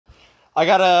I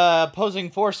got a opposing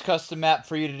force custom map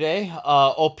for you today.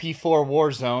 OP4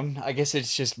 Warzone. I guess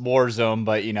it's just Warzone,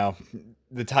 but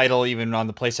the title even on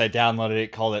the place I downloaded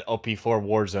it called it OP4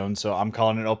 Warzone, so I'm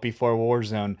calling it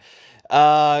OP4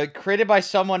 Warzone. Created by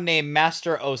someone named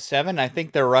Master07. I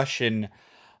think they're Russian.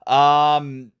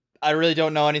 I really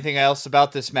don't know anything else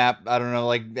about this map. I don't know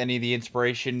like any of the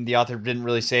inspiration. The author didn't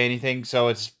really say anything, so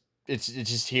it's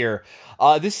just here.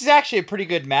 This is actually a pretty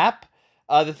good map.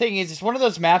 The thing is, it's one of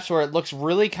those maps where it looks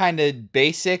really kind of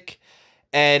basic,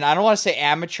 and I don't want to say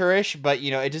amateurish, but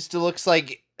it just looks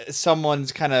like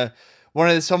someone's kind of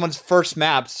someone's first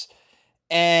maps.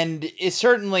 And it's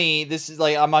certainly this is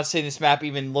like I'm not saying this map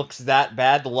even looks that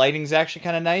bad. The lighting's actually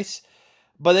kind of nice,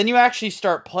 but then you actually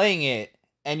start playing it,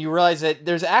 and you realize that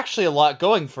there's actually a lot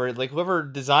going for it. Like whoever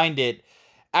designed it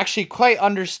actually quite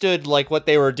understood like what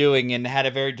they were doing and had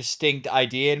a very distinct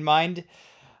idea in mind.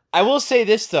 I will say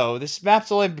this though, this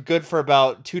map's only good for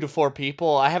about 2 to 4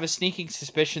 people. I have a sneaking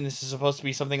suspicion this is supposed to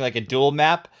be something like a dual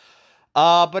map.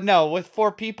 But no, with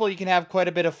 4 people you can have quite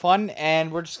a bit of fun,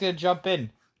 and we're just gonna jump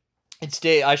in.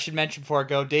 I should mention before I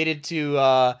go, dated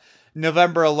to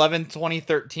November 11th,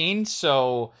 2013.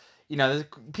 So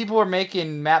people were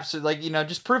making maps like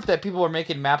just proof that people were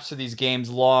making maps for these games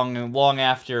long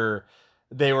after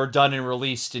they were done and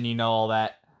released, and all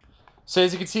that. So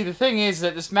as you can see, the thing is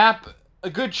that this map, a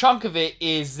good chunk of it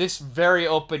is this very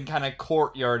open kind of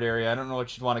courtyard area. I don't know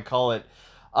what you'd want to call it.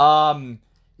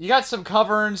 You got some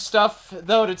cover and stuff,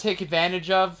 though, to take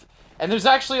advantage of. And there's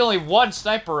actually only one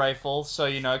sniper rifle, so,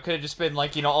 it could have just been,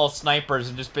 like, all snipers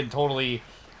and just been totally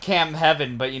camp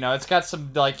heaven. But, it's got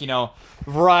some, like,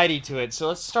 variety to it. So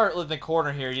let's start in the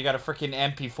corner here. You got a freaking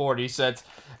MP40, so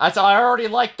that's I already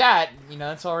like that.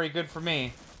 That's already good for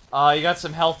me. You got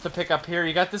some health to pick up here.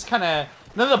 You got this kind of...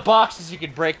 None of the boxes you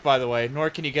can break, by the way, nor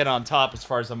can you get on top, as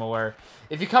far as I'm aware.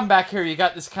 If you come back here, you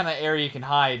got this kind of area you can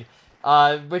hide,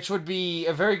 which would be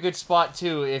a very good spot,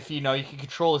 too, if, you can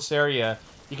control this area.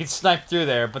 You can snipe through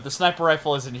there, but the sniper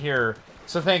rifle isn't here,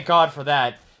 so thank God for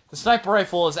that. The sniper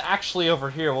rifle is actually over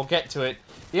here. We'll get to it.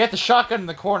 You got the shotgun in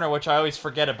the corner, which I always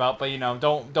forget about, but,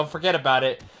 don't forget about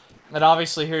it. And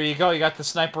obviously, here you go, you got the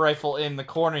sniper rifle in the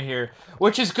corner here,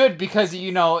 which is good because,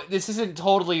 this isn't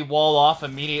totally wall off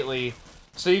immediately.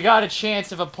 So you got a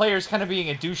chance if a player's kind of being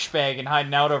a douchebag and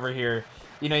hiding out over here.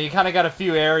 You kind of got a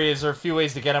few areas or a few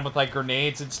ways to get them with, like,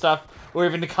 grenades and stuff. Or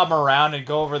even to come around and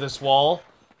go over this wall.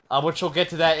 Which we'll get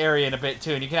to that area in a bit,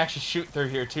 too. And you can actually shoot through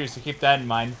here, too, so keep that in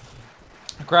mind.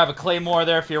 Grab a claymore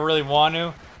there if you really want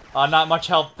to. Not much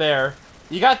help there.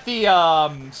 You got the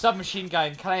submachine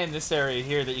gun kind of in this area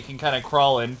here that you can kind of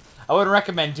crawl in. I wouldn't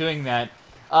recommend doing that.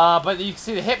 But you can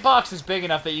see the hitbox is big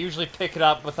enough that you usually pick it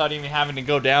up without even having to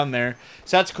go down there.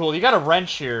 So that's cool. You got a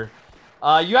wrench here.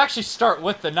 You actually start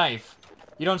with the knife.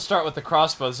 You don't start with the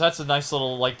crossbow, so that's a nice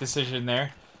little, like, decision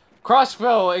there.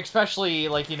 Crossbow, especially,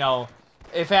 like,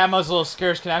 if ammo's a little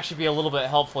scarce, can actually be a little bit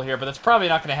helpful here, but that's probably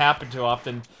not going to happen too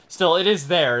often. Still, it is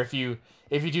there if you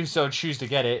do so choose to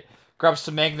get it. Grab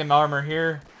some magnum armor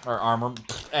here. Or armor.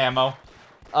 Ammo.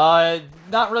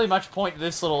 Not really much point to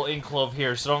this little enclave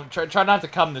here, so don't try not to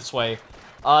come this way.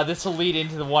 This will lead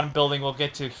into the one building we'll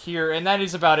get to here, and that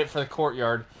is about it for the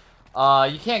courtyard.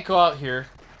 You can't go out here.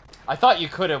 I thought you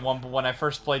could at when I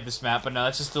first played this map, but no,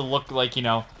 that's just to look like,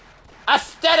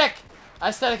 aesthetic!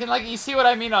 Aesthetic, and like, you see what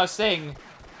I mean I was saying.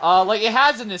 Like, it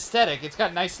has an aesthetic. It's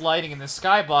got nice lighting in the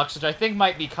skybox, which I think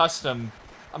might be custom.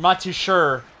 I'm not too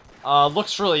sure.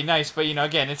 Looks really nice, but,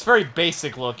 again, it's very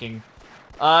basic looking.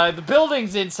 The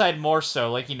buildings inside more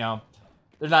so, like, they're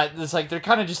not, it's like, they're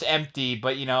kind of just empty,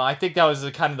 but, I think that was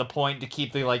kind of the point to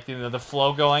keep the, like, the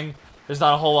flow going. There's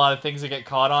not a whole lot of things that get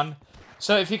caught on.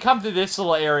 So if you come to this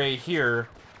little area here,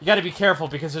 you gotta be careful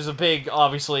because there's a big,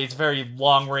 obviously, it's very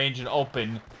long range and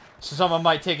open. So someone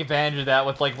might take advantage of that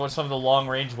with, like, some of the long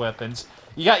range weapons.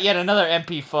 You got yet another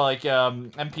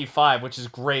MP5, which is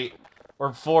great.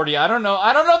 Or 40, I don't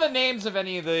know the names of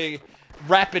any of the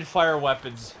rapid fire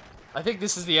weapons. I think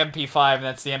this is the MP5 and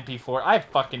that's the MP4. I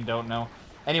fucking don't know.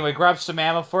 Anyway, grab some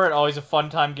ammo for it. Always a fun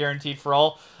time guaranteed for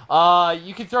all.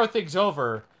 You can throw things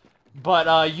over,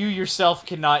 but you yourself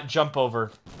cannot jump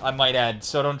over, I might add.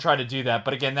 So don't try to do that.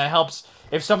 But again, that helps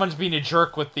if someone's being a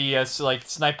jerk with the, like,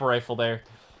 sniper rifle there.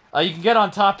 You can get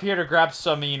on top here to grab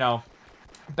some,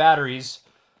 batteries.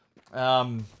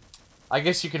 I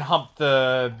guess you can hump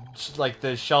the, like,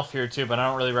 the shelf here too, but I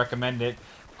don't really recommend it.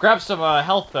 Grab some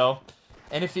health, though.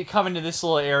 And if you come into this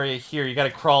little area here, you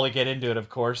gotta crawl to get into it, of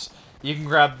course. You can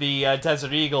grab the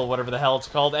Desert Eagle, whatever the hell it's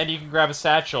called, and you can grab a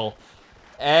satchel.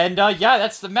 And, yeah,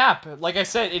 that's the map. Like I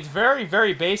said, it's very,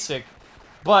 very basic.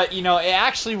 But, it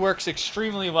actually works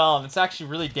extremely well, and it's actually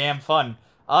really damn fun.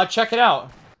 Check it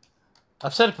out.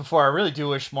 I've said it before, I really do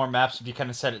wish more maps would be kind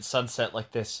of set at sunset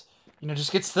like this. You know,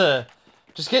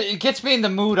 it gets me in the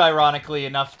mood, ironically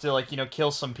enough, to, like, you know, kill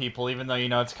some people, even though, you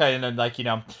know, it's kind of, like, you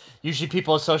know, usually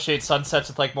people associate sunsets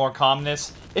with, like, more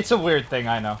calmness. It's a weird thing,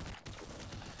 I know.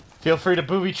 Feel free to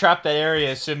booby-trap that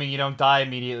area, assuming you don't die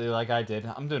immediately like I did.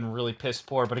 I'm doing really piss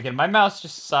poor, but again, my mouse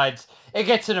just decides, it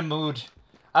gets in a mood.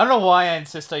 I don't know why I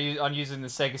insist on using the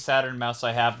Sega Saturn mouse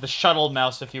I have, the shuttle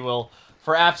mouse, if you will,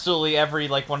 for absolutely every,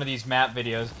 like, one of these map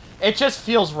videos. It just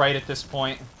feels right at this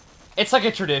point. It's like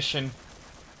a tradition.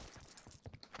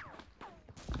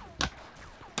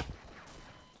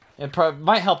 It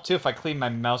might help, too, if I clean my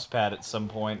mouse pad at some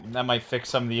point. That might fix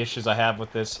some of the issues I have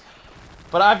with this.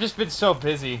 But I've just been so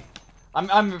busy.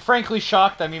 I'm frankly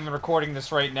shocked I'm even recording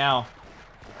this right now.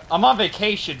 I'm on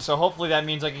vacation, so hopefully that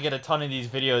means I can get a ton of these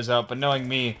videos out, but knowing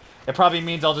me, it probably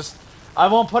means I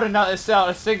won't put out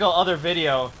a single other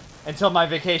video until my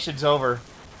vacation's over.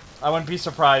 I wouldn't be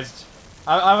surprised.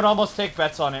 I would almost take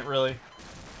bets on it, really.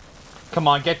 Come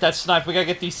on, get that snipe. We gotta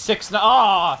get these 6...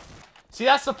 Ah! See,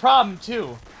 that's the problem,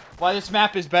 too. Why this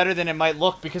map is better than it might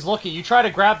look, because look, you try to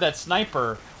grab that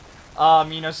sniper,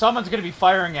 you know, someone's gonna be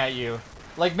firing at you.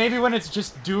 Like, maybe when it's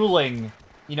just dueling,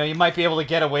 you know, you might be able to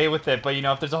get away with it, but, you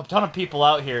know, if there's a ton of people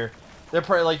out here, they're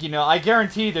probably, like, you know, I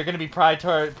guarantee they're gonna be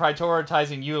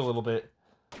prioritizing you a little bit.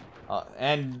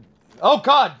 And... Oh,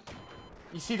 God!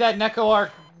 You see that Neko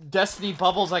Arc Destiny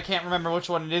Bubbles? I can't remember which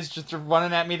one it is, just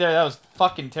running at me there. That was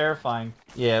fucking terrifying.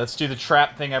 Yeah, let's do the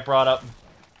trap thing I brought up.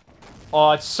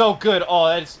 Oh, it's so good. Oh,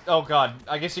 that's... Oh, God.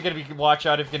 I guess you gotta watch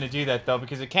out if you're gonna do that, though,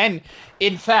 because it can,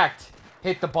 in fact,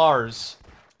 hit the bars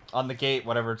on the gate,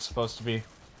 whatever it's supposed to be.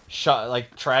 Shot,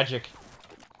 like, tragic.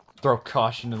 Throw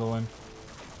caution to the wind.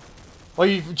 Well,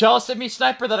 you jealous of me,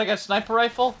 sniper, that I got a sniper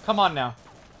rifle? Come on, now.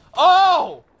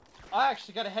 Oh! I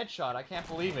actually got a headshot. I can't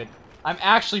believe it. I'm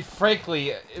actually,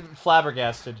 frankly,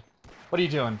 flabbergasted. What are you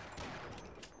doing?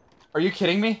 Are you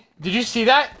kidding me? Did you see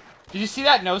that? Did you see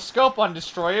that no-scope on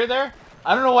Destroyer there?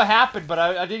 I don't know what happened, but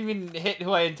I didn't even hit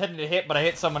who I intended to hit, but I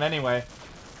hit someone anyway.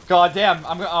 God damn, oh,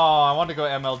 I wanted to go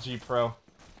MLG Pro.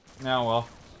 Oh, well.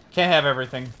 Can't have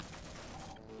everything.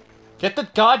 Get the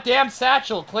goddamn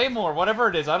satchel, Claymore, whatever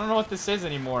it is. I don't know what this is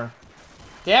anymore.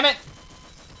 Damn it!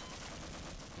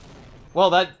 Well,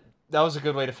 that was a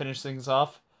good way to finish things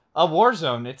off.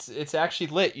 Warzone, it's actually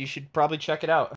lit. You should probably check it out.